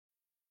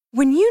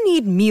When you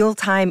need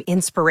mealtime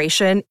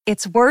inspiration,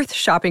 it's worth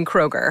shopping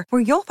Kroger,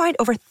 where you'll find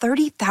over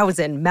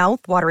 30,000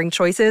 mouth-watering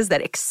choices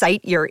that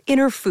excite your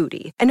inner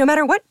foodie. And no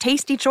matter what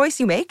tasty choice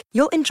you make,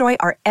 you'll enjoy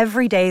our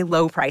everyday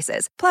low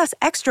prices, plus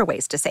extra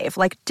ways to save,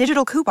 like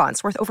digital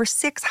coupons worth over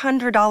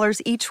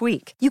 $600 each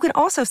week. You can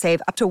also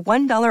save up to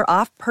 $1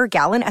 off per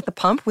gallon at the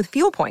pump with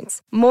fuel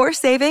points. More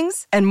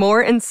savings and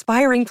more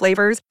inspiring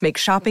flavors make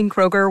shopping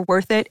Kroger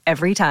worth it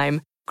every time.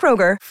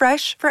 Kroger,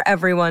 fresh for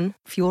everyone.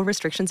 Fuel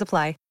restrictions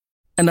apply.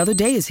 Another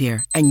day is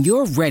here, and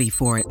you're ready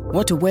for it.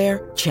 What to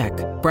wear? Check.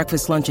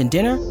 Breakfast, lunch, and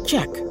dinner?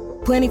 Check.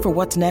 Planning for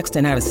what's next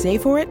and how to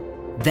save for it?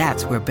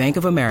 That's where Bank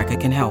of America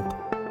can help.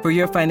 For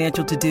your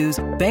financial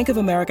to-dos, Bank of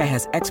America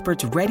has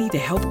experts ready to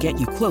help get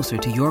you closer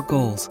to your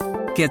goals.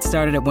 Get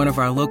started at one of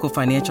our local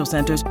financial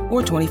centers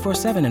or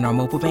 24/7 in our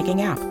mobile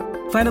banking app.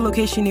 Find a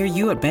location near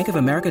you at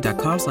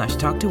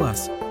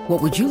bankofamerica.com/talktous.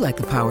 What would you like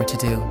the power to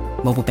do?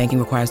 Mobile banking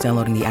requires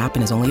downloading the app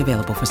and is only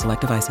available for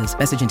select devices.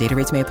 Message and data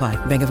rates may apply.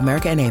 Bank of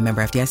America N.A.,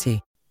 member FDIC.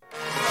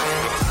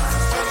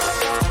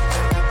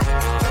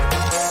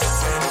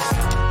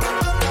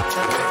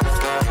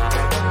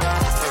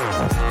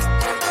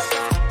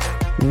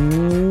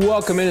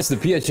 Welcome in. It's the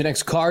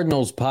PHNX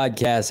Cardinals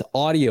podcast,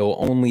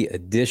 audio-only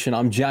edition.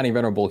 I'm Johnny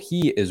Venerable.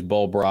 He is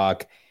Bo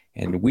Brock,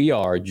 and we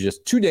are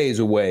just 2 days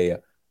away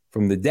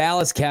from the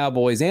Dallas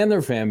Cowboys and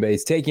their fan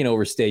base taking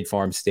over State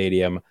Farm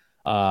Stadium.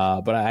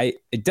 But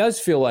it does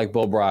feel like,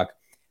 Bo Brock,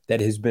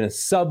 that has been a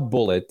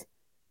sub-bullet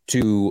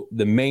to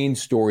the main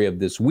story of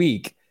this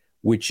week,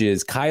 which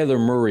is Kyler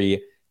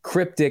Murray,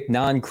 cryptic,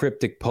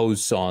 non-cryptic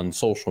posts on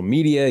social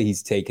media.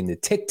 He's taken to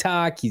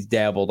TikTok. He's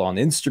dabbled on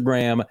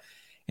Instagram.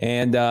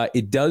 And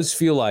it does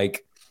feel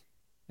like,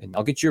 and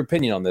I'll get your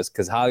opinion on this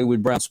because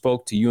Hollywood Brown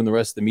spoke to you and the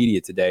rest of the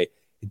media today.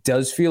 It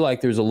does feel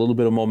like there's a little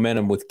bit of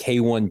momentum with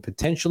K1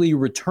 potentially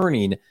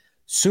returning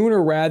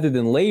sooner rather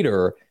than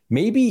later,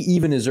 maybe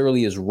even as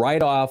early as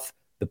right off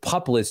the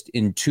PUP list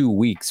in 2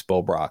 weeks,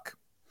 Bo Brock.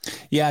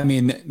 Yeah, I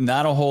mean,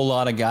 not a whole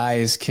lot of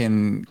guys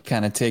can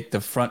kind of take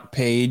the front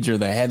page or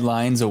the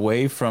headlines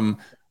away from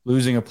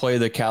losing a player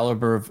the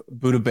caliber of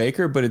Budda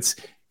Baker, but it's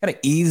kind of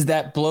eased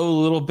that blow a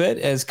little bit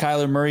as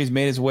Kyler Murray's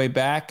made his way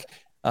back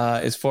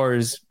as far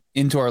as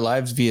into our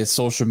lives via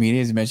social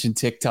media. As you mentioned,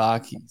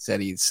 TikTok. He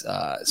said he's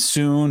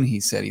soon. He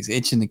said he's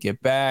itching to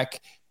get back.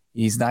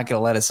 He's not going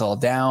to let us all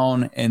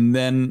down. And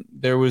then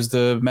there was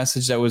the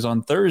message that was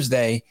on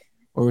Thursday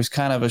where it was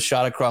kind of a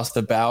shot across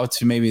the bow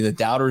to maybe the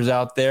doubters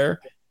out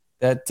there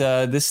that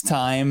this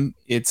time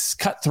it's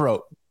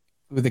cutthroat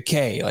with a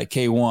K, like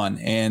K1.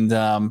 And,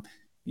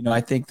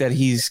 I think that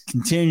he's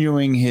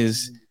continuing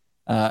his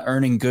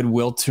earning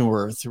goodwill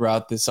tour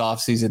throughout this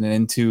offseason and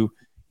into,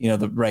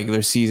 the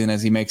regular season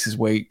as he makes his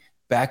way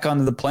back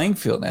onto the playing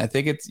field. And I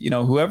think it's,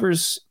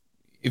 whoever's,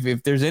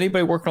 if there's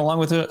anybody working along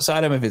with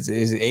beside him, if it's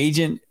his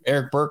agent,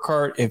 Eric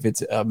Burkhart, if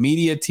it's a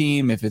media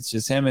team, if it's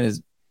just him and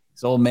his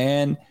old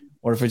man,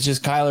 or if it's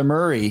just Kyler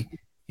Murray,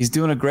 he's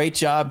doing a great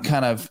job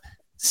kind of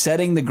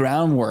setting the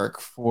groundwork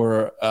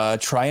for a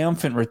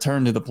triumphant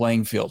return to the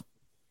playing field.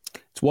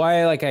 It's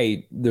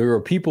why, there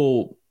are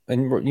people,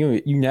 and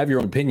you can have your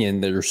own opinion,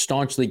 that are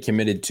staunchly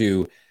committed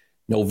to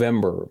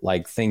November,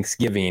 like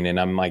Thanksgiving. And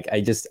I'm like,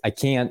 I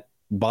can't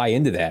buy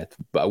into that.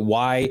 But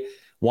why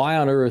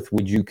on earth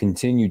would you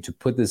continue to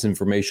put this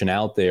information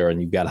out there? And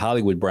you've got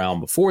Hollywood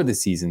Brown before the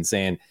season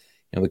saying,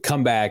 the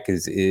comeback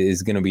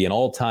is going to be an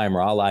all-timer,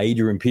 a la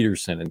Adrian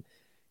Peterson. And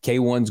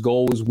K1's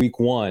goal was week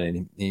 1.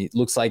 And it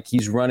looks like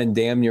he's running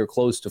damn near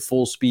close to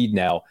full speed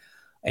now.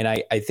 And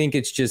I think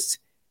it's just,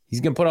 he's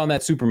going to put on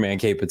that Superman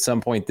cape at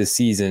some point this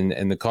season.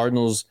 And the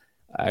Cardinals,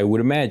 I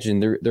would imagine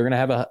they're going to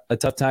have a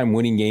tough time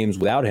winning games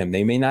without him.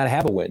 They may not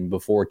have a win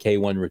before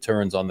K1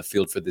 returns on the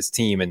field for this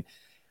team. And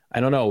I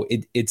don't know,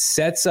 it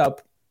sets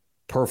up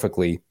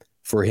perfectly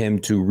for him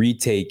to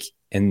retake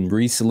and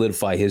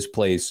re-solidify his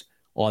place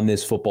on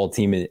this football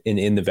team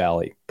in the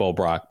Valley, Bo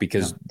Brock,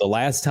 because the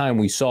last time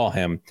we saw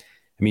him,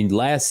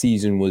 last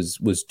season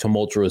was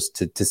tumultuous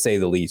to say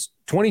the least.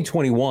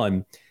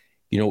 2021,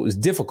 it was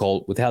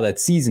difficult with how that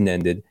season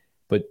ended,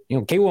 but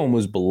K1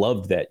 was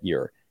beloved that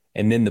year.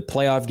 And then the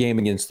playoff game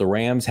against the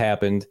Rams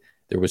happened.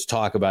 There was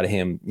talk about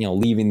him,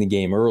 leaving the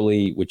game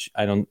early, which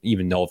I don't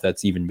even know if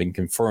that's even been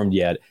confirmed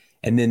yet.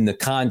 And then the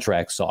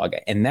contract saga.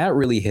 And that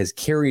really has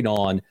carried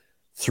on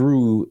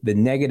through the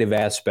negative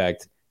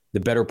aspect, the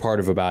better part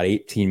of about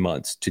 18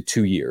 months to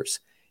 2 years.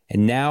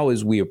 And now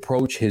as we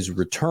approach his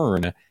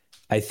return,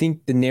 I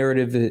think the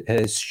narrative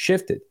has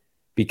shifted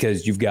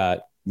because you've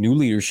got new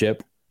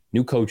leadership,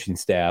 new coaching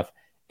staff,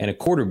 and a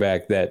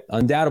quarterback that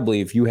undoubtedly,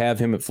 if you have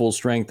him at full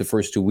strength the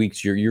first 2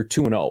 weeks, you're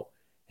 2-0.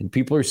 And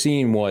people are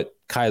seeing what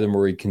Kyler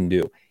Murray can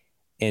do.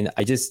 And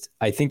I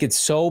think it's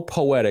so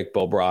poetic,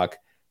 Bo Brock,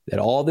 that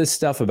all this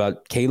stuff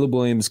about Caleb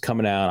Williams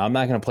coming out, I'm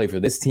not going to play for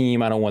this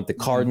team. I don't want the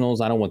Cardinals.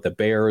 I don't want the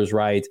Bears,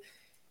 right?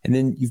 And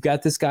then you've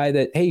got this guy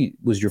that, hey,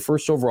 was your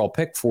first overall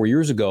pick 4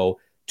 years ago,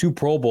 2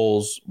 Pro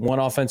Bowls, 1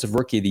 offensive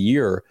rookie of the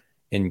year,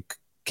 and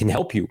can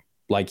help you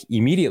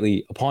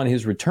immediately upon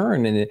his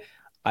return. And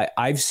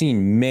I've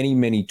seen many,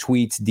 many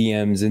tweets,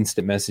 DMs,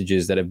 instant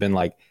messages that have been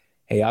like,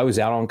 hey, I was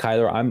out on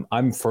Kyler.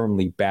 I'm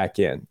firmly back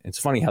in. It's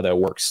funny how that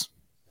works.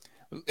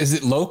 Is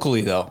it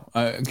locally though?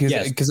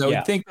 Because I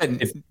would think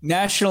that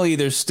nationally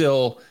there's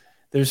still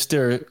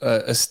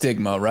a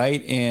stigma,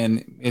 right?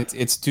 And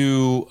it's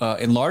due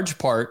in large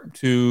part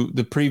to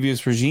the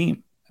previous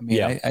regime. I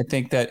mean, I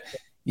think that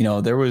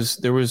there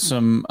was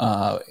some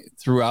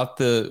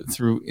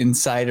through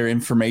insider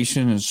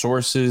information and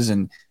sources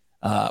and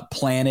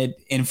planted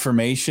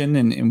information,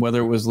 and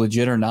whether it was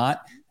legit or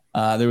not,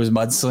 there was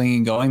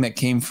mudslinging going that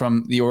came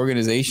from the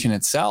organization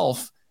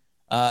itself.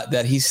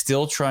 That he's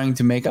still trying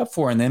to make up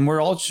for. And then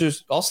we're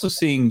also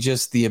seeing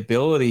just the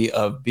ability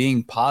of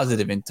being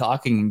positive and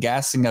talking and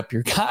gassing up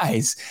your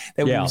guys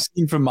that we've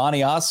seen from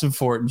Monty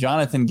Ossenfort and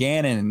Jonathan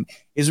Gannon and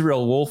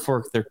Israel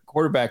Wolfork, their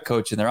quarterback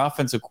coach, and their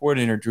offensive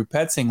coordinator, Drew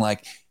Petzing.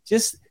 Like,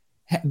 just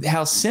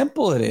how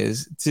simple it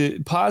is to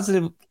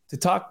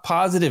talk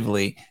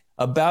positively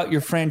about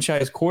your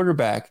franchise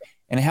quarterback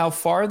and how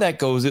far that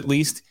goes, at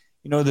least,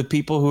 the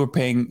people who are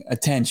paying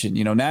attention.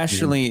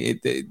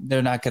 Nationally,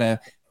 they're not going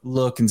to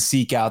look and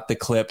seek out the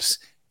clips,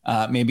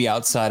 maybe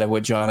outside of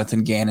what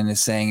Jonathan Gannon is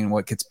saying and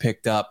what gets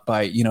picked up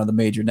by, the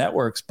major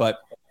networks. But,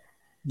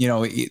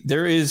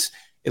 there is,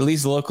 at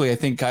least locally, I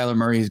think Kyler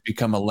Murray has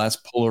become a less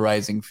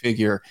polarizing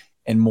figure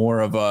and more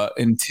of a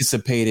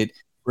anticipated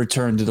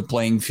return to the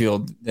playing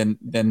field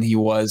than he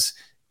was,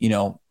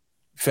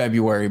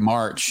 February,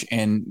 March,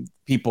 and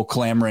people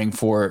clamoring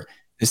for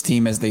this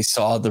team as they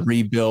saw the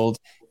rebuild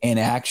in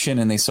action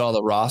and they saw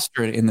the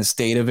roster in the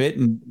state of it.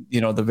 And,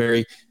 the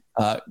very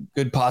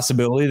good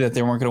possibility that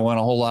they weren't going to win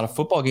a whole lot of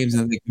football games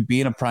and that they could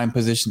be in a prime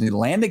position to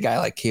land a guy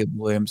like Caleb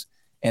Williams.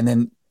 And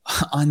then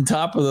on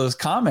top of those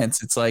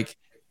comments, it's like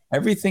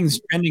everything's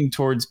trending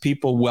towards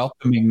people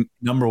welcoming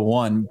number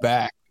one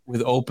back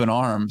with open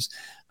arms,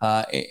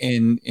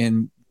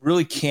 and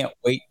really can't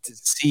wait to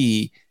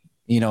see,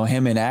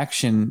 him in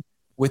action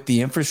with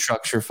the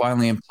infrastructure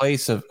finally in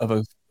place of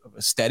a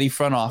steady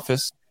front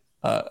office,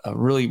 a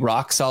really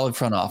rock solid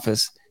front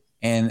office,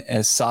 and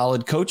a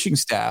solid coaching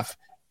staff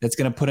that's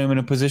going to put him in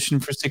a position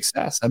for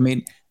success. I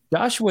mean,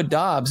 Joshua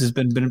Dobbs has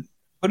been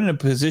put in a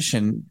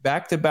position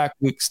back-to-back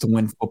weeks to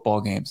win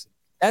football games.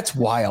 That's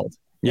wild.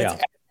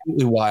 That's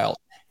absolutely wild.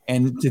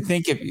 And to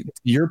think, to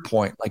your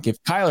point, like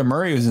if Kyler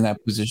Murray was in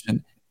that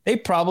position, they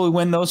probably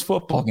win those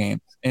football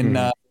games. And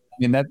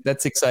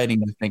that's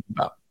exciting to think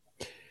about.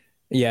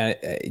 Yeah,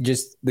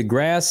 just the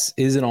grass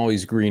isn't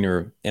always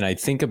greener. And I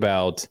think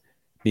about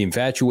the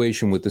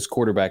infatuation with this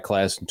quarterback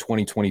class in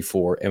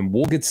 2024, and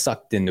we'll get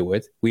sucked into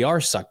it. We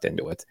are sucked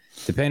into it,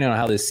 depending on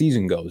how this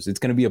season goes. It's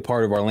going to be a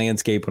part of our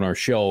landscape and our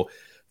show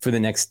for the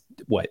next,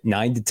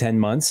 9 to 10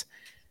 months.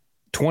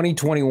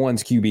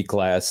 2021's QB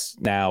class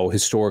now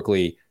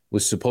historically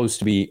was supposed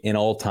to be an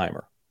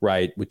all-timer,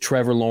 right? With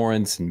Trevor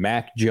Lawrence and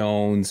Mac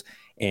Jones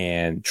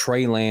and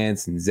Trey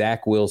Lance and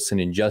Zach Wilson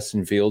and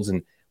Justin Fields.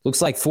 And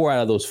looks like 4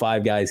 out of those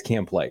 5 guys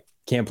can't play at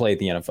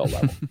the NFL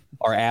level.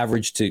 Are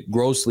average to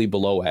grossly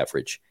below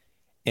average.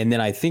 And then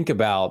I think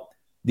about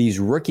these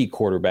rookie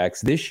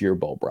quarterbacks this year,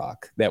 Bo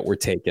Brock, that were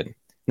taken.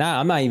 Now,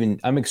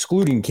 I'm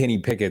excluding Kenny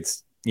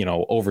Pickett's,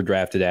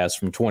 overdrafted ass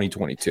from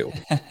 2022.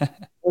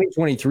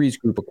 2023's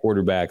group of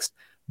quarterbacks,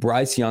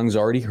 Bryce Young's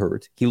already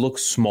hurt. He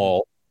looks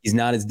small. He's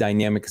not as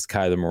dynamic as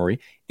Kyler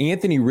Murray.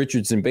 Anthony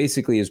Richardson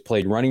basically has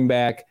played running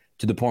back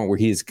to the point where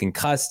he is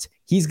concussed.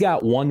 He's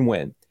got 1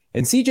 win.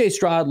 And CJ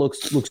Stroud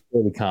looks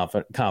fairly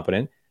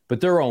competent, but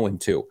they're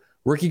 0-2.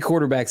 Rookie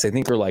quarterbacks, I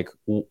think, are like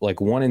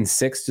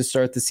 1-6 to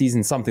start the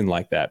season, something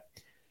like that.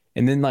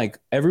 And then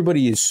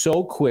everybody is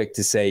so quick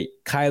to say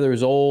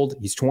Kyler's old,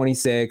 he's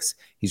 26,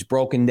 he's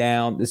broken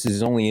down, this is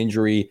his only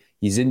injury,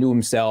 he's into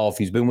himself,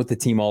 he's been with the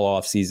team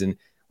all offseason.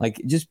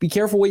 Just be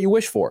careful what you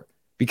wish for,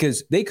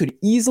 because they could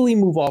easily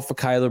move off of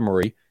Kyler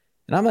Murray.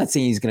 And I'm not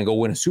saying he's going to go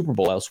win a Super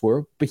Bowl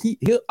elsewhere, but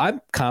I'm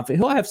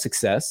confident he'll have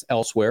success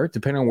elsewhere,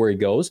 depending on where he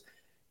goes.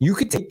 You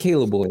could take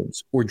Caleb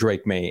Williams or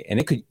Drake May, and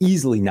it could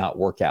easily not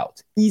work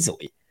out.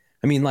 Easily.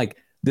 I mean,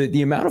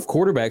 the amount of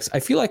quarterbacks,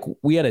 I feel like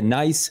we had a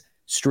nice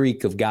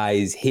streak of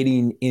guys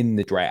hitting in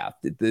the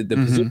draft. The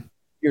position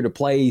here to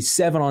play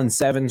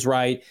 7-on-7s,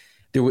 right?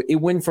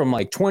 It went from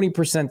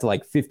 20% to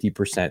 50%,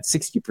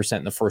 60%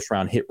 in the first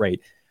round hit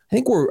rate.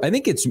 I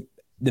think it's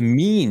the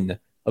mean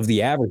of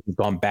the average has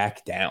gone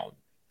back down.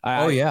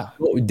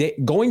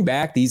 Going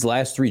back these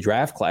last 3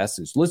 draft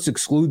classes, let's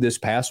exclude this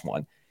past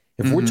one.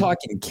 If we're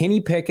talking Kenny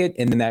Pickett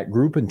and then that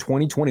group in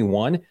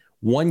 2021,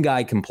 1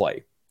 guy can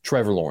play.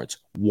 Trevor Lawrence,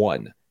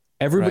 1.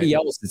 Everybody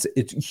else,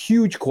 it's a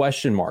huge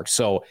question mark.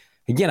 So,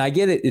 again, I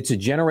get it. It's a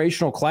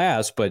generational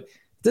class, but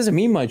it doesn't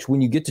mean much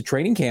when you get to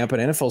training camp at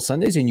NFL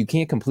Sundays and you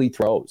can't complete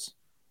throws.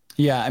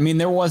 Yeah, I mean,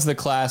 there was the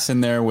class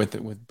in there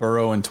with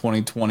Burrow in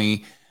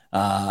 2020,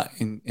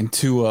 in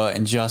Tua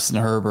and Justin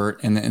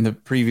Herbert, and the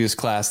previous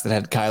class that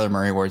had Kyler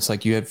Murray, where it's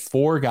like you had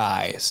 4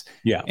 guys.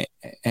 Yeah.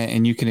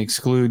 And you can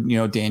exclude,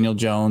 Daniel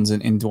Jones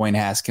and Dwayne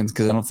Haskins,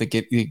 because I don't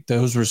think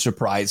those were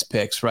surprise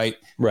picks, right?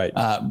 Right.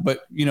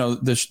 But,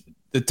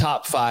 the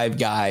top 5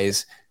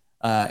 guys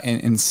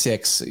and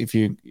 6, if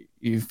you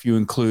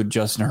include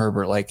Justin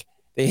Herbert,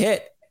 they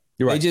hit.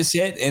 You're right. They just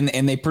hit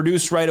and they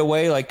produce right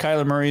away. Like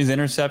Kyler Murray's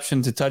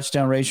interception to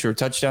touchdown ratio or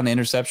touchdown to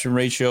interception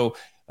ratio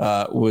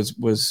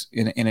was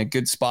in a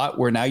good spot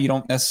where now you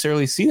don't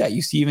necessarily see that.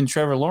 You see even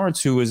Trevor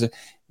Lawrence, who was the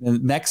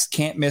next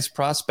can't miss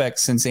prospect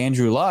since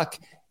Andrew Luck.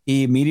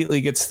 He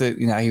immediately gets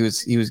he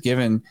was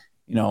given,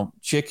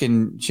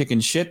 chicken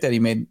shit that he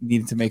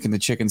needed to make in the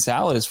chicken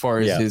salad as far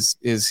as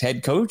his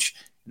head coach,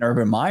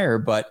 Urban Meyer.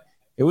 But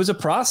it was a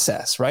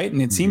process, right?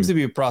 And it seems to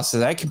be a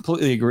process. I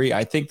completely agree.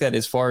 I think that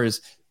as far as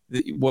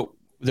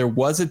there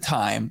was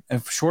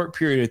a short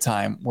period of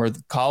time where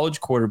the college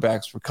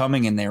quarterbacks were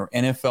coming and they were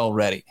NFL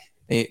ready.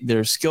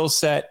 Their skill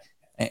set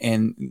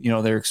and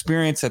their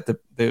experience at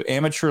the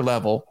amateur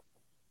level,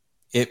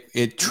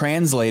 it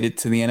translated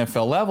to the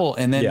NFL level,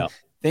 and then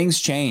things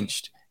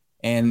changed,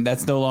 and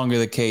that's no longer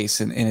the case.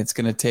 And it's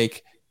going to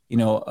take a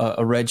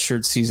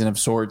redshirt season of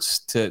sorts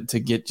to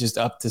get just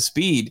up to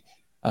speed.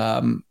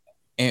 And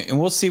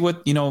we'll see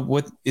what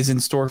is in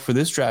store for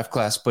this draft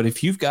class. But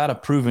if you've got a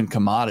proven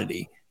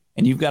commodity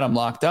and you've got them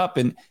locked up,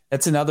 and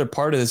that's another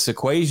part of this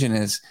equation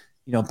is,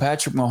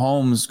 Patrick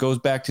Mahomes goes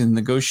back to the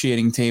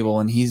negotiating table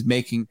and he's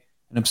making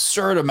an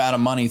absurd amount of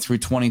money through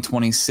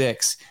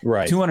 2026,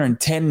 right?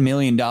 $210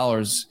 million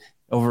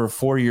over a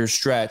 4-year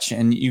stretch.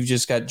 And you've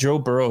just got Joe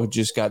Burrow, who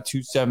just got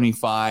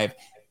 $275.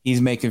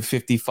 He's making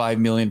 $55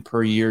 million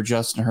per year.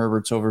 Justin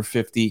Herbert's over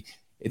 50.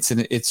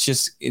 It's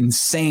just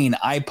insane,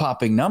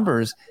 eye-popping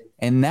numbers.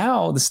 And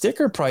now the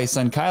sticker price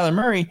on Kyler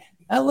Murray,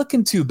 not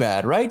looking too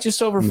bad, right?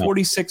 Just over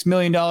 $46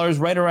 million,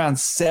 right around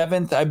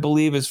 7th, I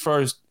believe, as far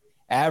as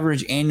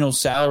average annual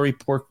salary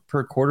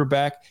per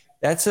quarterback.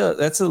 That's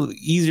a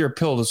easier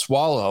pill to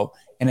swallow.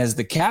 And as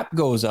the cap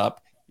goes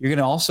up, you're going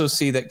to also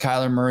see that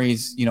Kyler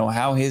Murray's,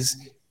 how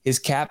his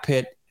cap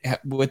hit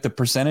with the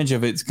percentage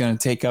of it's going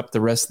to take up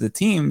the rest of the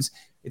teams.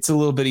 It's a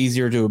little bit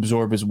easier to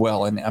absorb as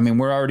well. And I mean,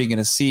 we're already going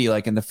to see,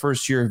 like, in the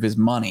first year of his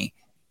money,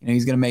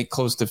 he's going to make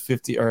close to a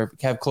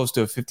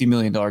 $50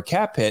 million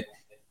cap hit.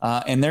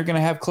 And they're going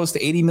to have close to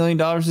 $80 million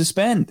to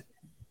spend.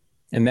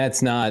 And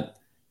that's not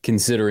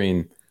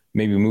considering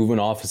maybe moving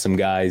off of some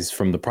guys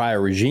from the prior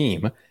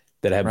regime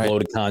that have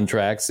bloated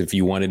contracts. If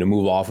you wanted to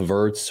move off of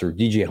Ertz or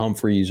DJ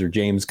Humphries or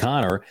James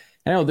Conner,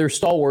 I know they're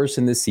stalwarts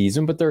in this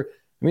season, but they're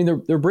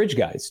bridge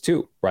guys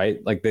too, right?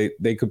 Like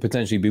they could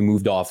potentially be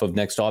moved off of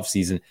next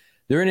offseason.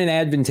 They're in an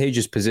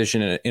advantageous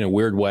position in a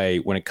weird way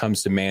when it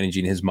comes to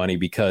managing his money,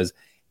 because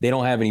they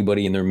don't have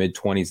anybody in their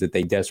mid-20s that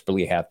they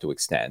desperately have to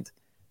extend.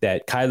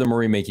 That Kyler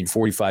Murray making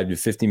 $45 to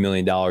 $50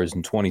 million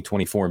in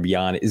 2024 and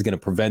beyond is going to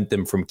prevent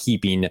them from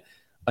keeping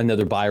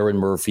another Byron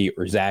Murphy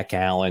or Zach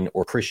Allen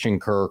or Christian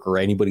Kirk or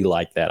anybody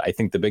like that. I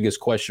think the biggest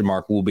question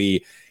mark will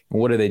be,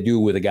 what do they do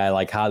with a guy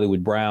like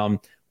Hollywood Brown?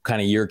 What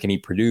kind of year can he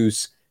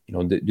produce?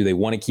 Do they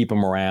want to keep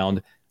him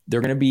around?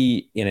 They're going to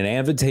be in an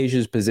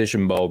advantageous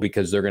position, Bo,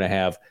 because they're going to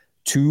have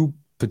 2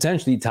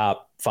 potentially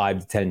top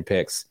 5 to 10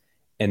 picks,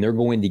 and they're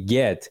going to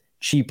get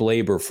cheap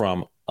labor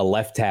from a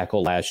left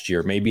tackle last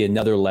year, maybe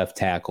another left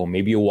tackle,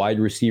 maybe a wide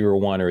receiver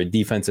one or a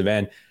defensive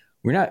end.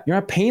 You're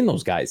not paying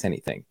those guys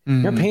anything.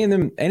 You're not paying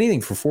them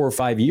anything for 4 or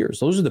 5 years.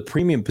 Those are the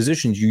premium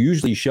positions you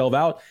usually shelve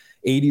out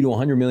 $80 to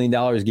 $100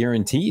 million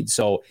guaranteed.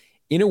 So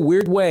in a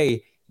weird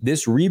way,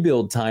 this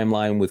rebuild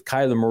timeline with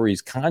Kyler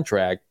Murray's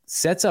contract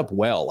sets up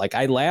well. Like,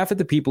 I laugh at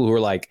the people who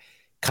are like,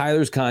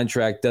 Kyler's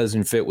contract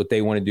doesn't fit what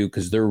they want to do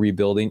because they're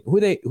rebuilding. Who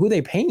are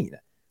they paying?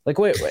 Like,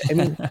 wait, I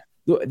mean,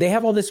 they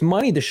have all this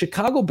money. The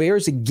Chicago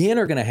Bears, again,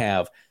 are going to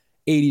have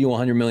 $80 to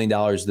 $100 million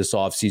this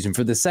offseason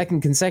for the second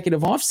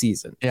consecutive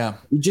offseason. Yeah.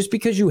 Just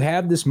because you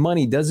have this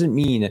money doesn't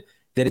mean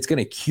that it's going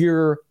to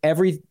cure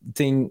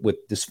everything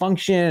with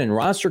dysfunction and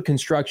roster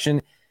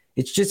construction.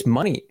 It's just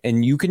money,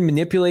 and you can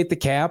manipulate the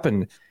cap.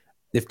 And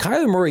if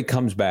Kyler Murray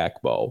comes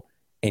back, Bo,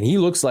 and he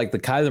looks like the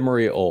Kyler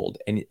Murray old,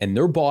 and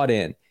they're bought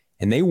in,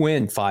 and they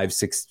win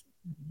 5-6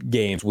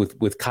 games with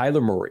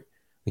Kyler Murray,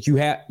 like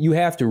you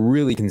have to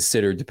really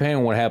consider, depending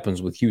on what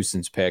happens with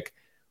Houston's pick,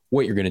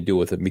 what you're going to do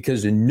with him.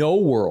 Because in no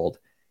world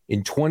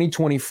in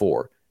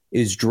 2024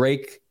 is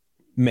Drake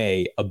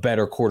May a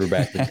better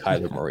quarterback than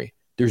Kyler Murray.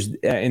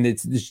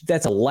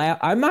 That's a laugh.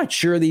 I'm not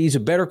sure that he's a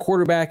better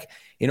quarterback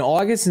in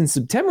August and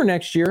September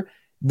next year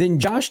than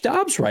Josh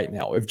Dobbs right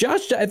now. If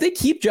they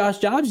keep Josh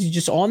Dobbs, he's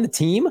just on the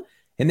team,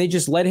 and they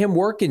just let him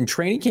work in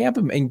training camp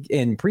and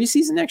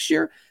preseason next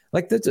year,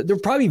 like they're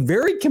probably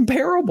very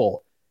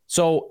comparable.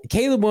 So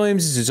Caleb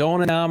Williams is his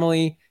own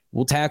anomaly.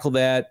 We'll tackle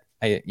that,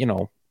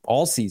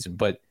 all season.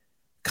 But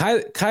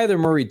Kyler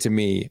Murray, to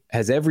me,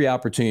 has every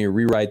opportunity to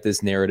rewrite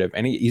this narrative,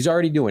 and he's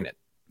already doing it.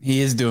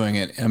 He is doing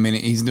it. I mean,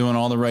 he's doing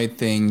all the right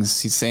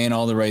things. He's saying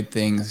all the right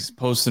things. He's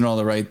posting all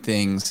the right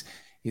things.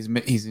 He's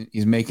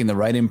making the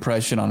right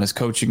impression on his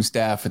coaching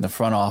staff in the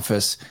front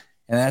office,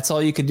 and that's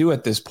all you can do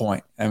at this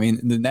point. I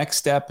mean, the next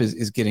step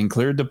is getting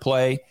cleared to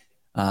play.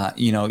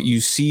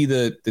 You see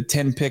the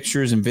 10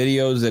 pictures and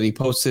videos that he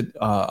posted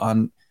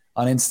on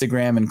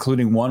Instagram,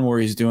 including one where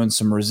he's doing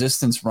some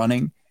resistance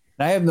running.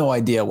 And I have no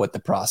idea what the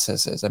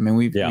process is. I mean,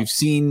 we've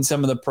seen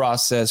some of the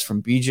process from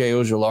B.J.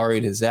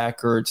 Ojolari to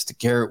Zach Ertz to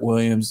Garrett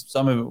Williams.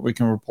 Some of it we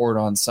can report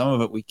on, some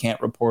of it we can't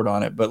report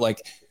on it. But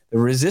like the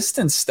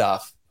resistance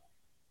stuff,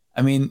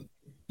 I mean,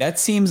 that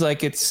seems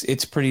like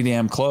it's pretty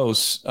damn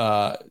close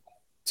to,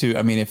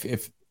 I mean,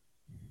 if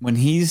when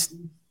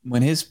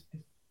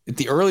at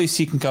the earliest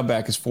he can come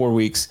back is 4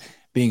 weeks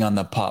being on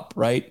the pup,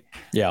 right?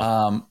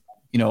 Yeah.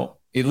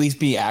 At least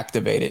be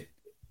activated.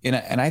 And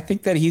I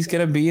think that he's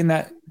going to be in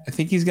that. I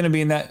think he's going to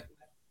be in that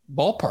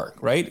ballpark,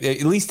 right?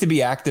 At least to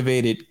be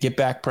activated, get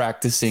back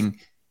practicing,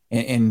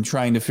 and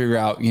trying to figure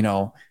out,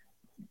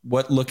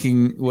 what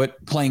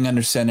playing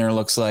under center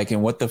looks like,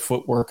 and what the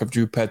footwork of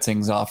Drew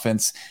Petzing's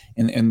offense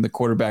and the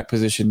quarterback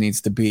position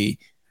needs to be.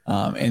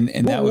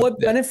 What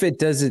benefit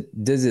does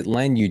it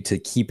lend you to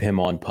keep him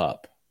on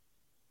pup?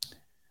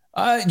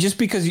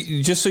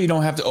 Just so you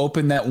don't have to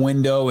open that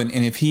window, and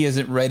if he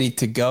isn't ready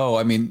to go,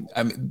 I mean,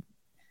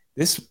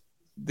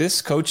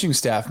 this coaching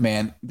staff,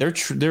 man,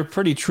 they're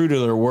pretty true to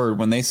their word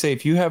when they say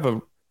if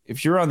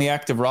you're on the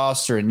active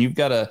roster and you've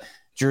got a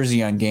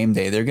jersey on game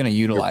day, they're going to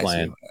utilize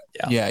you.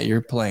 Yeah,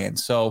 you're playing.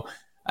 So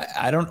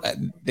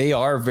they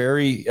are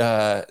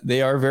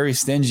very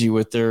stingy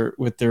with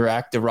their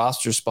active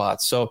roster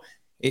spots. So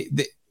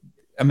could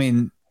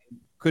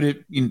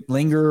it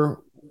linger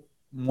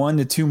 1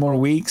 to 2 more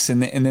weeks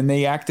and then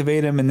they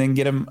activate him and then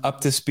get him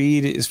up to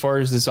speed as far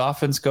as this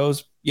offense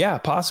goes? Yeah,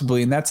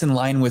 possibly. And that's in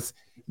line with,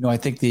 I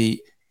think the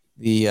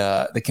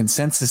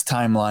consensus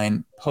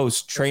timeline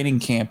post training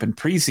camp and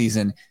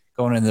preseason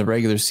going into the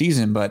regular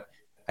season. But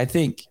I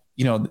think,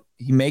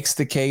 he makes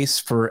the case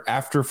for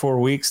after 4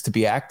 weeks to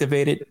be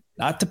activated,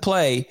 not to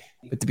play,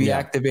 but to be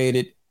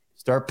activated,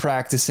 start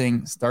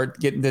practicing, start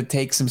getting to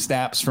take some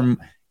snaps from,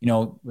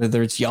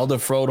 whether it's Yelda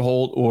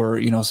Frodeholt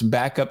or, some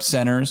backup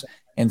centers,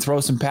 and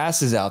throw some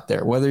passes out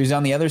there, whether he's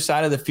on the other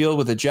side of the field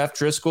with a Jeff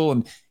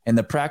Driscoll and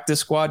the practice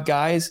squad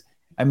guys.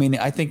 I mean,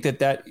 I think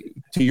that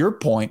to your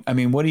point, I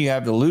mean, what do you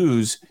have to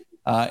lose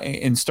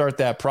and start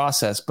that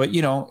process? But,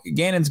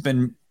 Gannon's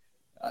been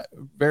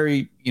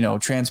very,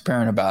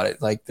 transparent about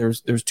it. Like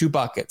there's 2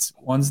 buckets.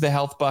 One's the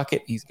health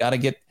bucket. He's got to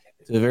get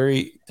to the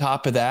very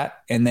top of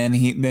that. And then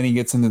he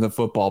gets into the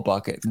football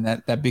bucket, and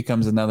that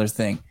becomes another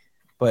thing.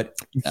 But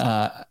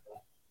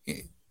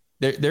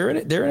they're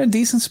in a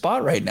decent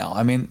spot right now.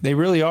 I mean, they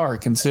really are,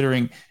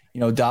 considering,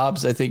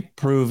 Dobbs, I think,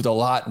 proved a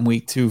lot in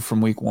week 2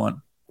 from week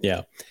 1.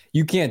 Yeah.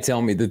 You can't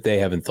tell me that they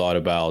haven't thought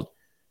about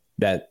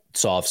that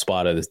soft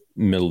spot of the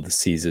middle of the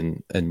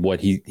season and what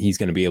he's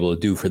going to be able to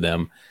do for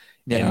them.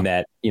 Yeah. And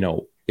that,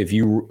 if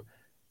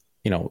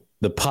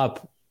the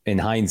pup in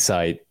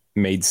hindsight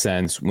made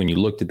sense when you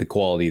looked at the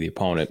quality of the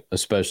opponent,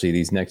 especially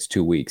these next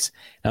 2 weeks.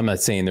 I'm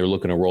not saying they're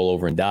looking to roll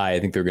over and die. I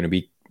think they're going to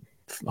be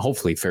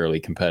hopefully fairly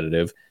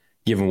competitive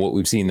given what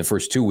we've seen the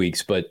first 2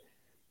 weeks. But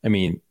I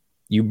mean,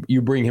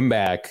 you bring him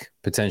back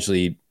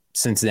potentially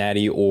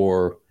Cincinnati,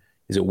 or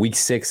is it week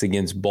 6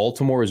 against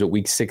Baltimore? Or is it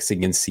week 6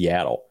 against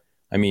Seattle?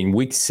 I mean,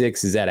 week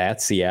 6, is that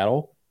at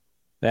Seattle?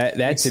 That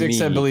week to 6,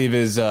 me, I believe,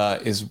 is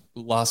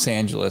Los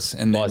Angeles,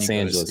 and then Los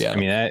Angeles. I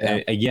mean,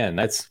 again,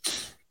 that's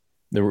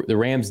the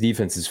Rams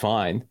defense is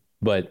fine,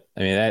 but I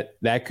mean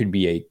that could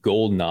be a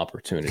golden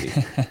opportunity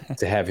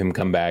to have him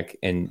come back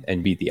and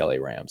beat the LA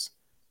Rams.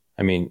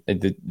 I mean,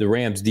 the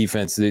Rams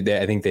defense,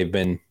 I think they've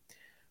been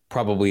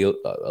probably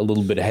a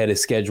little bit ahead of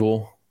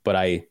schedule,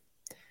 but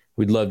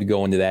we'd love to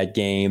go into that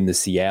game, the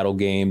Seattle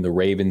game, the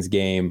Ravens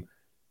game,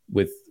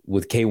 with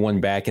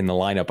K1 back in the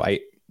lineup.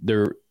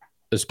 They're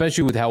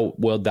especially with how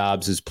well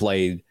Dobbs has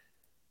played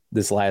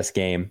this last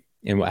game,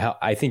 and how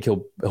I think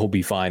he'll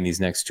be fine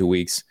these next 2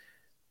 weeks.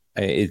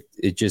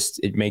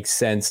 It makes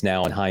sense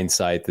now in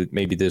hindsight that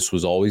maybe this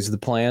was always the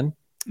plan.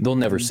 They'll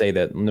never say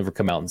that. They'll never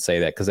come out and say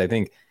that, because I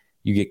think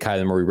you get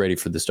Kyler Murray ready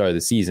for the start of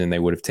the season, they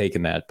would have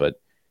taken that.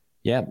 But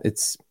yeah,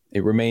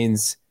 it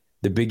remains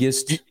the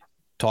biggest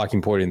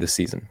talking point in the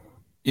season.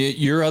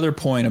 Your other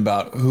point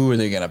about who are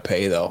they going to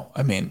pay, though?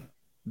 I mean,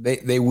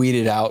 they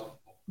weeded out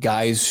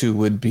guys who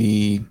would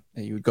be,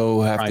 you would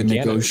go have to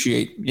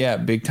negotiate,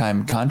 big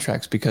time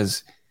contracts,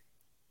 because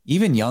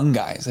even young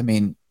guys, I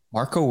mean,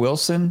 Marco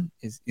Wilson,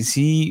 is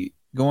he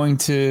going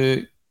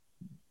to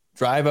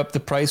drive up the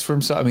price for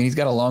himself? I mean, he's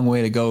got a long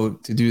way to go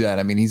to do that.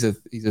 I mean, he's a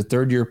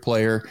 3rd-year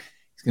player.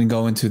 He's going to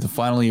go into the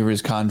final year of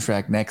his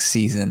contract next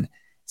season.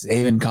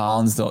 Zaven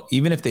Collins, though,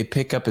 even if they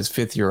pick up his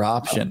 5th-year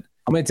option,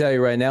 I'm going to tell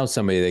you right now,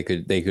 somebody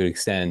they could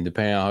extend,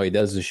 depending on how he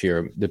does this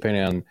year,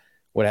 depending on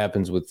what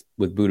happens with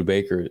Budda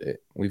Baker.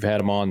 We've had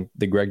him on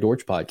the Greg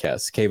Dortch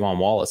podcast, Kayvon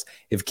Wallace.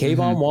 If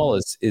Kayvon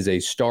Wallace is a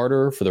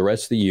starter for the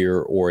rest of the year,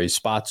 or a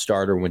spot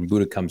starter when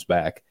Budda comes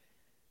back,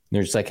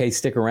 they're just like, hey,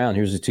 stick around.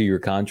 Here's a 2-year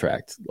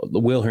contract. The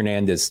Will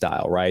Hernandez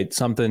style, right?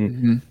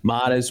 Something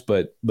modest,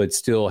 but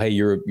still, hey,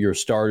 you're a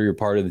starter. You're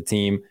part of the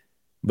team.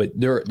 But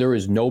there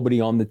is nobody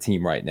on the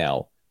team right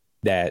now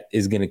that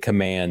is going to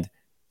command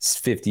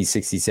 $50,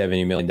 $60,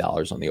 $70 million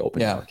on the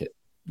open market.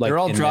 Like, they're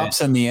all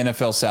drops in the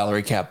NFL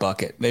salary cap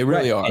bucket. They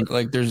really are.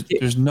 And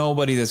there's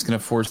nobody that's going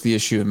to force the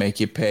issue and make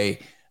you pay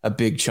a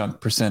big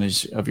chunk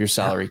percentage of your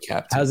salary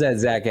cap. How's that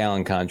Zach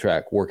Allen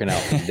contract working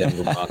out for the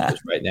Denver Broncos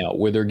right now,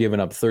 where they're giving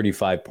up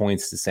 35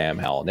 points to Sam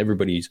Howell, and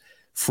everybody's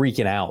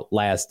freaking out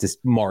last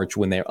March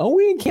when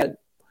we can't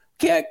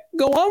can't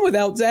go on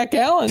without Zach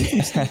Allen.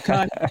 Steve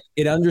Keim.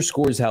 It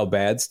underscores how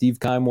bad Steve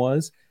Keim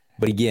was.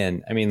 But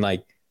again, I mean,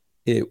 like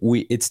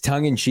it's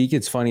tongue in cheek.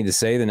 It's funny to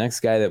say the next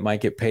guy that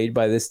might get paid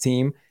by this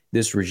team,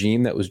 this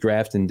regime that was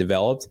drafted and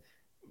developed,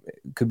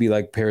 could be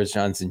like Paris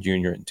Johnson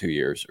Jr. in 2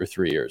 years or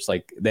 3 years.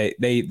 Like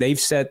they've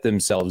set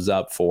themselves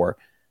up for,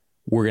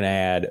 we're going to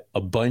add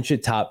a bunch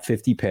of top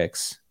 50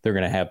 picks. They're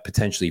going to have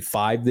potentially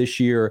 5 this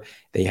year.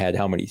 They had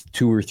how many?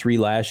 2 or 3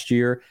 last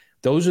year.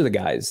 Those are the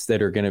guys that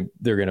they're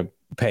going to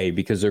pay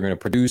because they're going to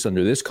produce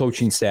under this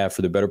coaching staff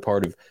for the better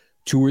part of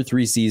 2 or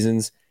 3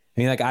 seasons.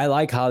 I mean, like, I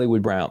like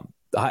Hollywood Brown.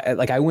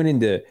 I went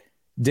into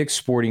Dick's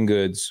Sporting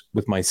Goods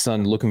with my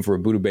son looking for a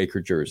Buda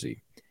Baker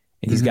jersey,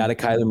 and he's got a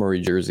Kyler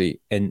Murray jersey,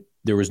 and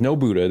there was no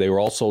Buda. They were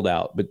all sold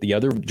out, but the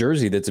other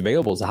jersey that's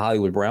available is a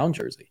Hollywood Brown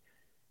jersey.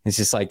 It's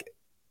just like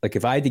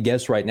if I had to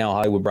guess right now,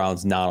 Hollywood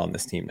Brown's not on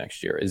this team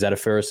next year. Is that a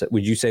fair?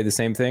 Would you say the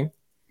same thing?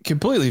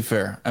 Completely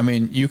fair. I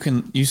mean,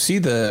 you see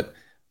the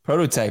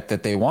prototype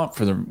that they want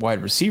for the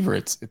wide receiver.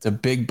 It's a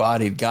big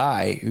bodied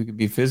guy who can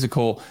be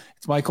physical.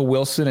 It's Michael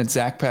Wilson and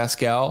Zach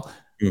Pascal.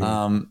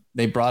 Mm-hmm.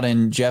 They brought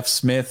in Jeff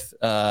Smith,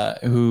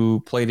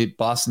 who played at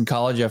Boston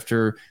College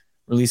after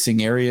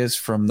releasing areas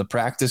from the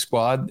practice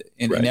squad.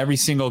 And every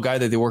single guy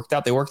that they worked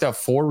out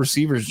 4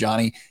 receivers,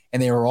 Johnny,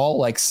 and they were all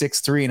like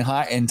 6'3" and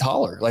high and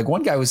taller. Like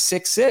one guy was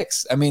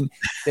 6'6". I mean,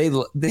 they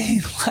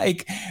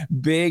like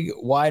big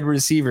wide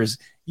receivers.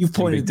 You've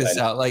pointed this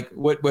out, like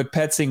what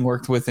Petzing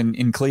worked with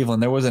in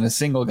Cleveland. There wasn't a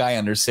single guy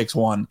under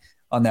 6'1"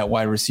 on that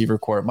wide receiver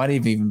core. It might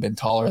have even been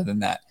taller than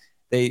that.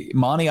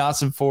 Monty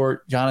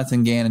Ossenfort,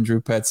 Jonathan Gannon,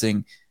 Drew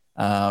Petzing,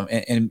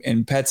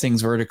 and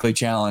Petzing's vertically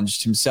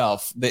challenged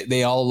himself.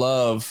 They all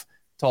love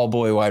tall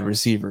boy wide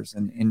receivers,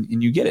 and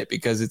you get it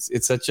because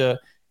it's such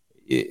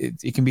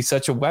it can be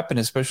such a weapon,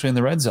 especially in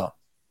the red zone.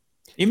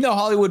 Even though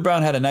Hollywood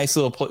Brown had a nice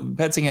little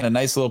Petzing had a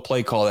nice little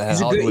play call that had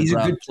he's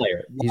Brown. A good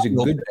player. He's a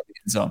good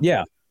zone.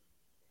 Yeah.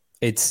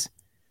 It's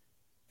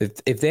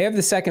if they have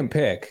the second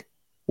pick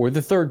or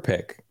the third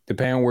pick,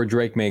 depending on where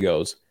Drake May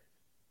goes,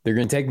 they're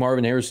going to take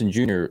Marvin Harrison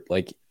Jr.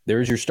 Like,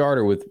 there's your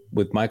starter with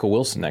Michael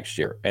Wilson next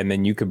year. And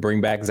then you could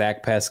bring back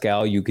Zach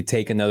Pascal. You could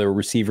take another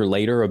receiver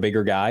later, a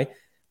bigger guy.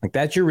 Like,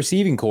 that's your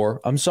receiving core.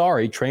 I'm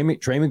sorry. Trey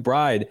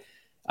McBride,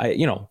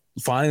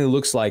 finally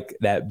looks like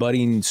that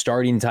budding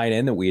starting tight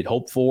end that we had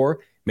hoped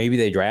for. Maybe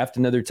they draft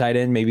another tight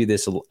end. Maybe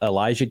this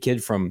Elijah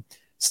kid from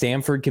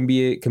Stanford can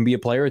be a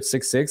player at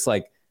 6'6".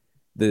 Like,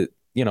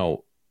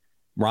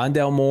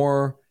 Rondell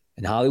Moore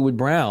and Hollywood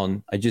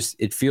Brown,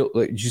 it feels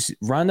like just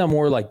Rondell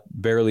Moore like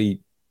barely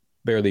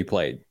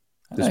played.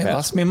 He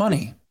lost me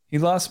money. He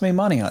lost me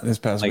money on this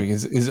past week.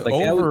 Is like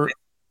over.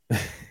 It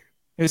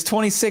was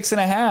 26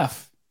 and a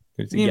half.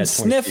 He didn't even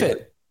sniff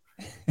it.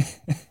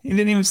 He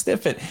didn't even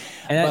sniff it.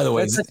 And by the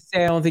way, I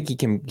don't think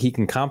he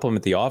can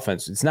complement the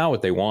offense. It's not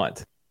what they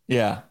want.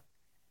 Yeah.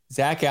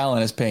 Zach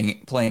Allen is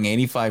playing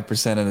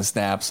 85% of the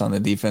snaps on the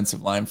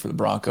defensive line for the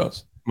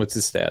Broncos. What's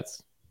his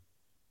stats?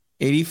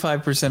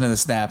 85% of the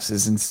snaps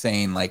is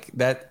insane. Like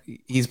that,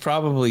 he's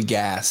probably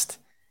gassed.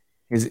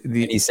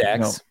 Any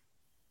sacks?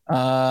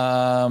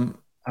 I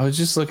was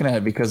just looking at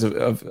it because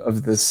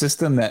of the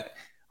system that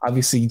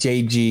obviously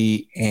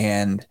JG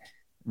and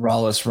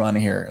Rollis run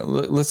here.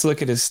 Let's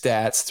look at his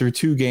stats through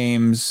 2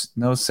 games.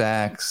 No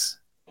sacks.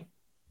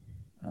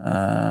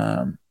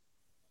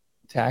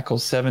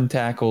 Tackles, 7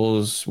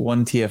 tackles,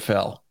 1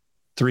 TFL,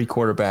 3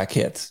 quarterback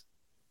hits.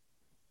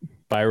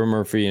 Byron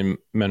Murphy in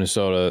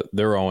Minnesota,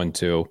 they're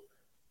 0-2.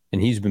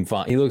 And he's been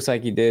fine. He looks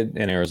like he did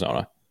in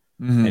Arizona.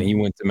 Mm-hmm. And he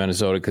went to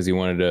Minnesota because he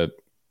wanted to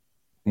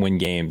win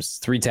games.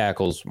 3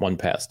 tackles, 1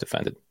 pass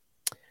defended.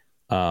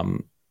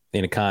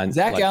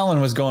 Zach Allen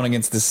was going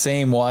against the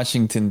same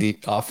Washington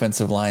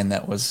offensive line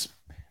that was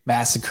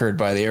massacred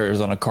by the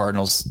Arizona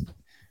Cardinals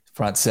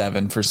front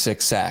 7 for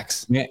 6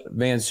 sacks.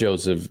 Vance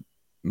Joseph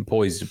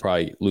poised to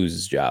probably lose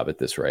his job at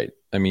this rate.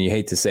 I mean, you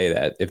hate to say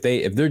that. If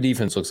their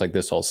defense looks like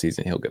this all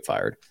season, he'll get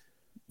fired.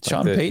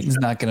 Sean Payton's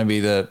not going to be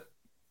the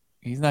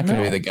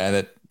guy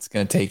that's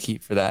going to take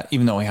heat for that,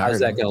 even though he hired him. How's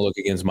that going to look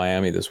against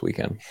Miami this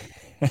weekend?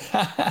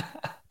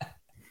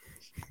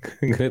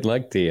 Good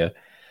luck to you.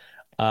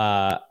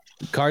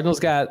 Cardinals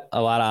got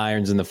a lot of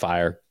irons in the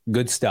fire.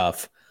 Good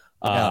stuff.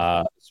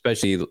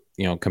 Especially,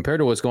 compared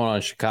to what's going on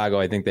in Chicago,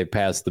 I think they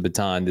passed the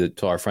baton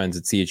to our friends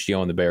at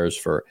CHGO and the Bears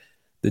for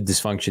the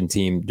dysfunction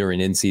team during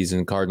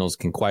in-season. Cardinals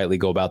can quietly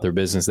go about their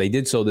business. They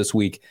did so this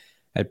week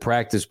at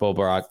practice. Bo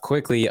Barak,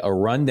 quickly, a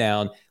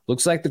rundown.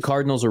 Looks like the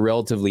Cardinals are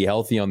relatively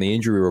healthy on the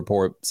injury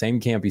report. Same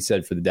can't be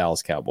said for the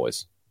Dallas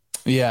Cowboys.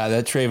 Yeah,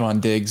 that Trayvon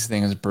Diggs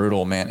thing is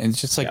brutal, man. It's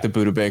just like the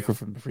Buda Baker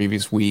from the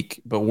previous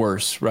week, but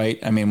worse, right?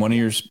 I mean, one of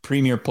your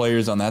premier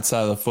players on that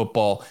side of the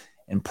football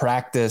in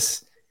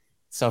practice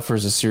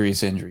suffers a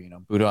serious injury.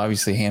 Buda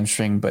obviously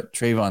hamstring, but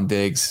Trayvon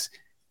Diggs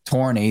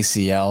torn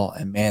ACL,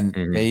 and man,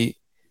 they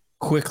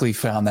quickly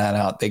found that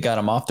out. They got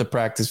him off the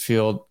practice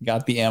field,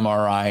 got the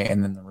MRI,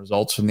 and then the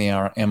results from the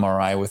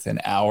MRI within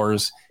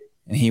hours.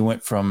 And he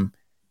went from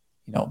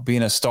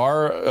being a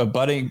star, a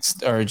budding,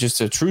 or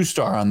just a true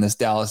star on this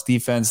Dallas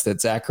defense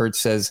that Zach Ertz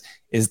says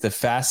is the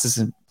fastest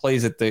and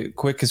plays at the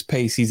quickest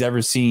pace he's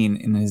ever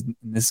seen.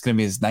 This is going to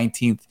be his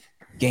 19th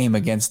game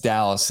against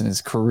Dallas in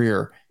his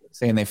career,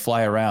 saying they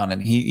fly around,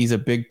 and he's a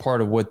big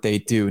part of what they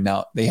do.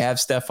 Now, they have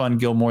Stephon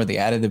Gilmore. They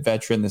added a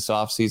veteran this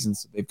offseason,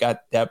 so they've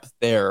got depth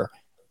there.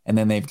 And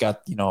then they've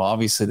got,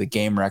 obviously the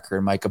game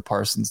record, Micah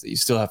Parsons, that you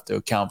still have to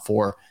account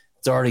for.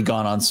 It's already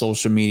gone on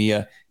social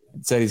media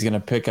and said he's going to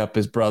pick up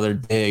his brother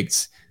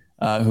Diggs,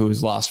 who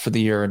was lost for the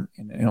year and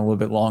a little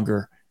bit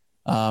longer.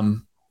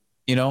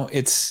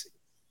 It's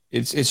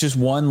just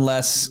one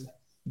less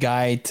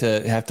guy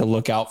to have to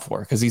look out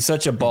for because he's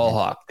such a ball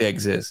hawk,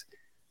 Diggs is.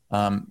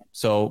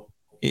 So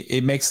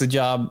it makes the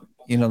job,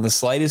 the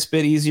slightest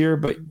bit easier,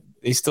 but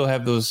they still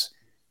have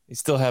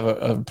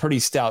a pretty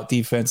stout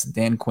defense.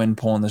 Dan Quinn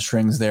pulling the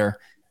strings there.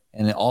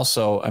 And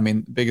also,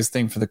 the biggest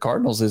thing for the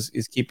Cardinals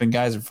is keeping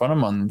guys in front of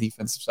them on the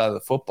defensive side of the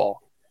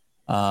football.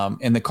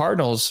 And the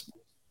Cardinals,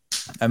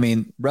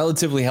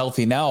 relatively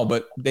healthy now,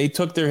 but they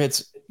took their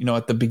hits,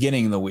 at the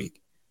beginning of the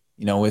week,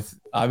 with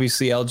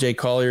obviously LJ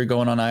Collier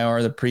going on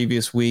IR the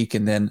previous week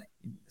and then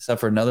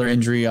suffered another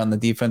injury on the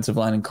defensive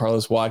line in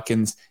Carlos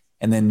Watkins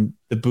and then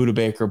the Budda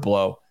Baker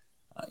blow.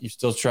 You're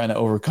still trying to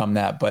overcome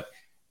that, but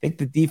I think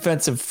the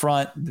defensive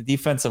front, the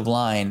defensive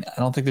line,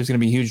 I don't think there's going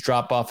to be a huge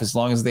drop-off as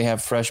long as they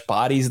have fresh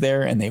bodies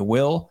there, and they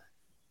will.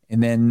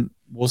 And then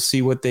we'll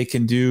see what they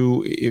can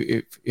do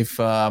if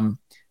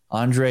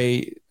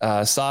Andre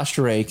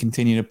Sachire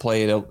continue to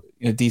play at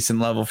a decent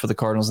level for the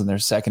Cardinals in their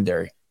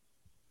secondary.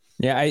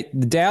 Yeah,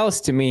 the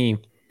Dallas, to me,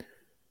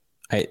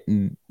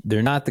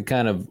 they're not the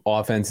kind of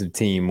offensive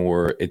team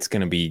where it's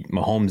going to be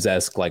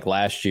Mahomes-esque like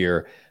last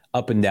year,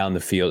 up and down the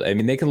field.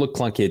 They can look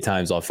clunky at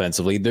times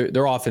offensively.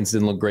 Their offense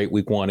didn't look great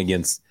week one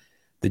against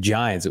the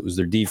Giants. It was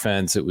their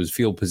defense. It was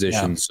field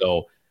position. Yeah.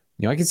 So,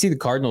 I can see the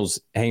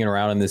Cardinals hanging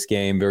around in this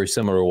game, very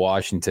similar to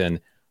Washington.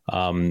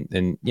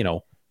 And,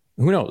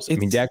 who knows?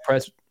 Dak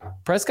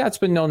Prescott's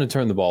been known to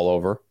turn the ball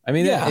over. And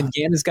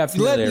Gannon's got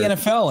familiarity. He led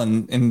the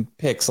NFL in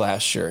picks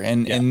last year.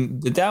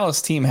 And the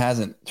Dallas team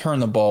hasn't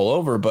turned the ball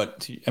over,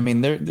 but,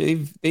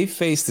 they've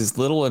faced this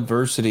little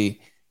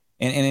adversity.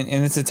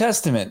 And it's a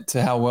testament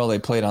to how well they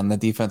played on the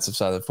defensive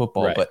side of the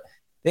football, right. But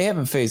they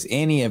haven't faced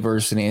any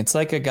adversity. It's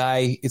like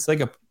a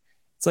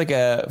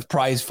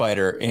prize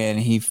fighter, and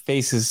he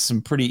faces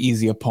some pretty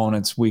easy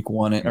opponents week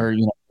one or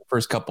the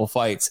first couple of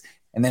fights,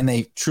 and then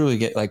they truly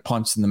get like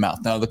punched in the mouth.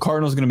 Now the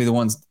Cardinals are going to be the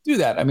ones to do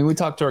that. We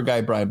talked to our guy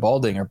Brian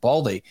Baldy.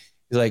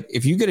 He's like,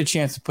 if you get a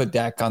chance to put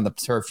Dak on the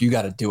turf, you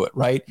got to do it,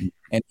 right?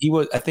 And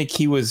I think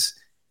he was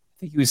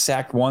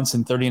sacked once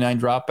and 39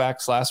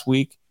 dropbacks last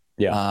week.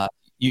 Yeah.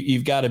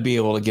 You've got to be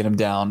able to get them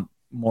down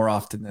more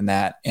often than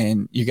that.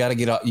 And you got to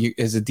get off,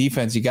 as a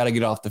defense, you got to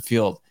get off the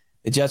field.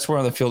 The Jets were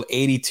on the field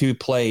 82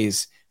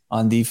 plays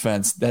on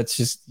defense.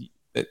 That's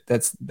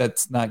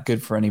not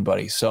good for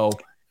anybody. So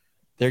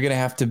they're going to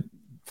have to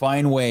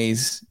find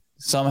ways,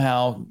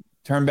 somehow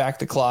turn back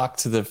the clock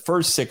to the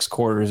first 6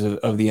 quarters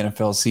of the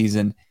NFL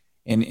season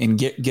and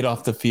get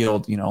off the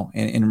field,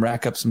 and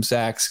rack up some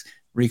sacks,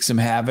 wreak some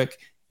havoc.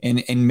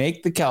 And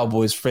make the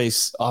Cowboys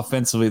face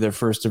offensively their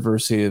first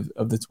adversity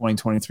of the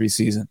 2023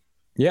 season.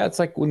 Yeah, it's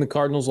like when the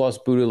Cardinals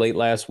lost Budda late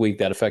last week,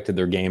 that affected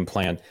their game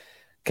plan.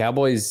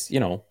 Cowboys,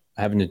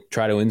 having to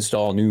try to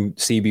install new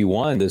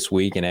CB1 this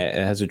week, and it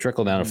has a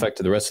trickle-down effect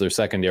to the rest of their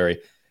secondary.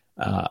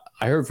 I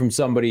heard from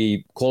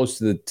somebody close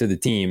to the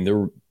team,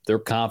 they're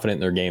confident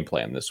in their game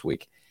plan this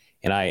week.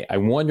 And I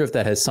wonder if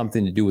that has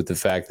something to do with the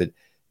fact that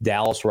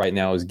Dallas right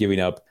now is giving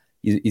up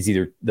is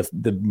either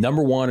the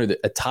number one or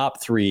a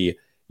top 3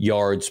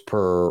 yards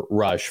per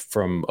rush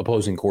from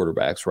opposing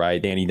quarterbacks,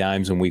 right? Danny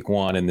Dimes in week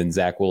 1 and then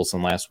Zach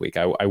Wilson last week.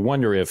 I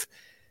wonder if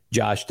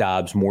Josh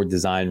Dobbs' more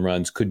design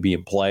runs could be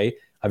in play.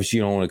 Obviously,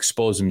 you don't want to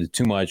expose him to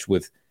too much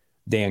with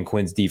Dan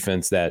Quinn's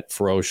defense, that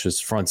ferocious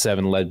front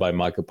seven led by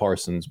Micah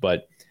Parsons.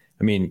 But,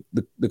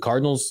 the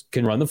Cardinals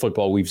can run the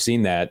football. We've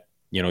seen that.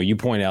 You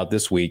point out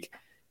this week,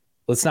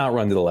 let's not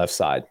run to the left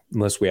side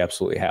unless we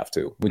absolutely have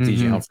to with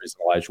DJ Humphries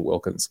and Elijah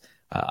Wilkins.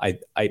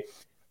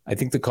 I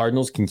think the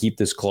Cardinals can keep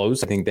this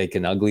close. I think they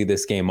can ugly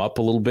this game up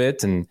a little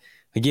bit. And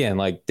again,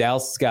 like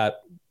Dallas has got a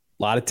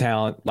lot of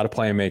talent, a lot of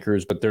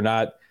playmakers, but they're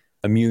not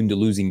immune to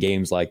losing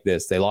games like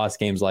this. They lost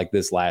games like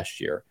this last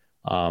year.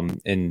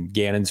 And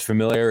Gannon's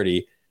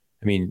familiarity,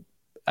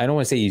 I don't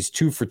want to say he's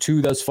 2 for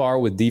 2 thus far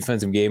with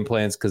defensive game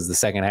plans because the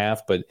second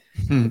half, but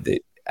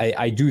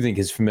I do think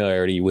his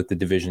familiarity with the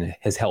division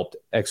has helped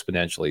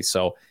exponentially.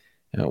 So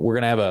we're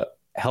going to have a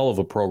hell of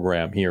a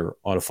program here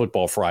on a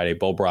Football Friday.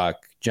 Bo Brock,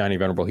 Johnny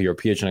Venerable here,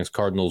 PHNX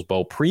Cardinals,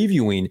 Bo,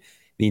 previewing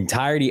the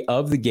entirety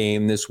of the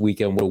game this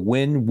weekend, what a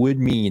win would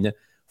mean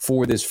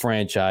for this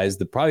franchise,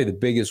 probably the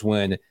biggest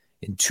win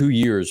in 2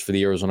 years for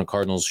the Arizona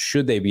Cardinals,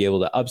 should they be able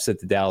to upset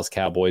the Dallas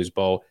Cowboys.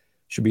 Bo,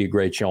 should be a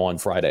great show on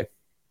Friday.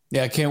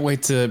 Yeah, I can't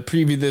wait to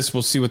preview this.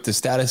 We'll see what the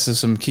status of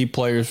some key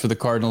players for the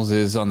Cardinals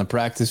is on the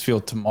practice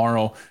field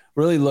tomorrow.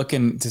 Really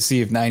looking to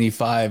see if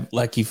 95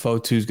 Lecky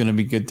Fotu is going to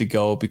be good to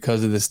go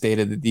because of the state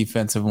of the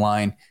defensive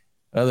line.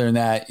 Other than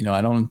that,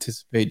 I don't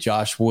anticipate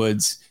Josh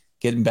Woods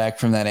getting back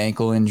from that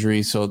ankle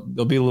injury, so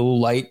they'll be a little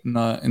light in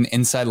an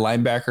inside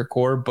linebacker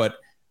core. But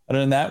other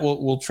than that,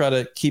 we'll try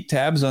to keep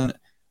tabs on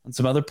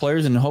some other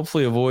players and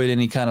hopefully avoid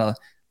any kind of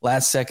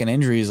last-second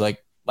injuries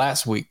like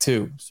last week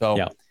too. So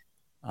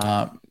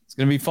it's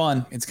going to be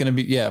fun. It's going to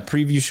be,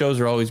 preview shows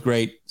are always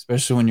great,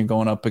 especially when you're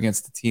going up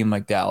against a team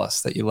like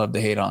Dallas that you love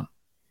to hate on.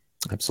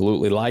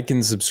 Absolutely. Like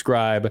and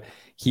subscribe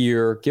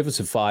here. Give us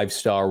a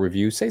 5-star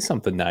review. Say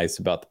something nice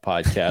about the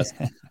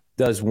podcast.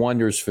 Does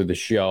wonders for the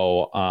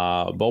show.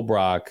 Bo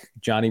Brock,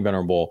 Johnny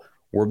Venerable,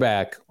 we're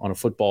back on a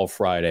Football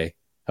Friday.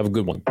 Have a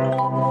good one.